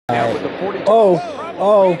Oh,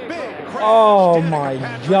 oh, oh my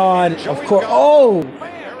God! Of course. Oh,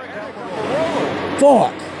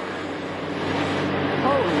 fuck!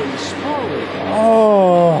 Holy smoly!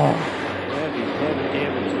 Oh, Heavy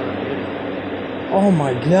oh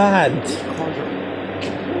my God!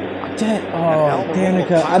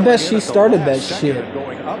 Danica, I bet she started that shit.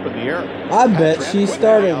 I bet she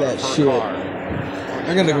started that shit.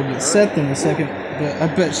 I gotta go get Seth in a second, but I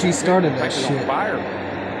bet she started that shit.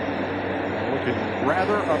 Looking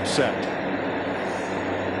rather upset.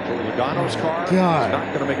 Joey Logano's car is not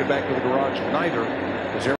going to make it back to the garage neither.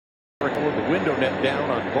 As Eric pulled the window net down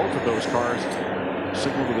on both of those cars.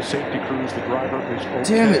 Signal to the safety crews the driver is okay.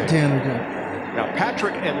 Damn it, Danica. Now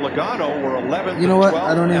Patrick and Logano were 11th. You know what?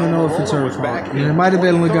 I don't even know if it's her fault. It might have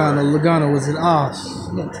been Logano. Logano was in. Oh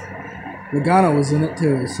shit. Logano was in it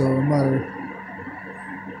too, so it might have.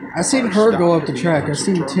 I seen her go up the track. I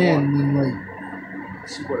seen 10 and like.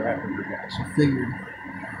 See what happened to guys. I figured.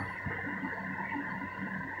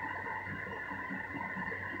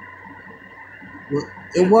 Well,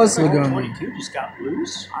 it was Logano. 22 just got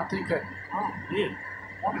loose. I think that. Oh man.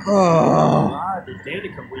 Oh,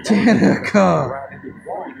 Danica.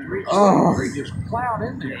 Oh,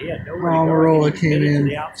 Almirola came in.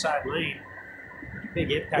 The outside lane.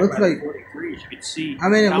 Big impact looked like, 43, as you can see. I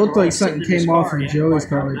mean, it looked like something came off from Joey's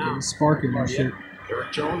car, like it was sparking and shit.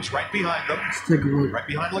 Eric Jones right behind them. Let's take a look. Right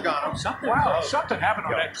behind Logano. Something happened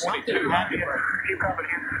on that 22.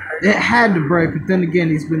 It had to break, but then again,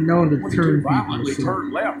 he's been known to turn people. So.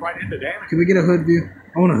 Turned left right into Danica. Can we get a hood view?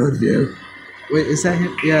 I want a hood view. Wait, is that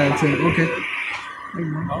him? Yeah, it's him. Okay.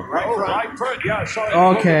 Right front. Yeah, I saw it.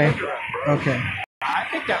 Okay. Okay. I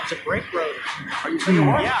think that was a brake rotor. Are you saying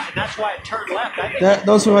what? Yeah, and that's why it turned left.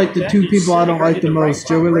 Those are like the two people I don't like the most,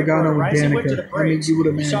 Joey Logano and Danica. I mean, you would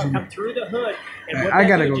imagine. Come through the hood. I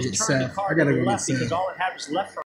gotta go get Seth. I gotta go get Seth.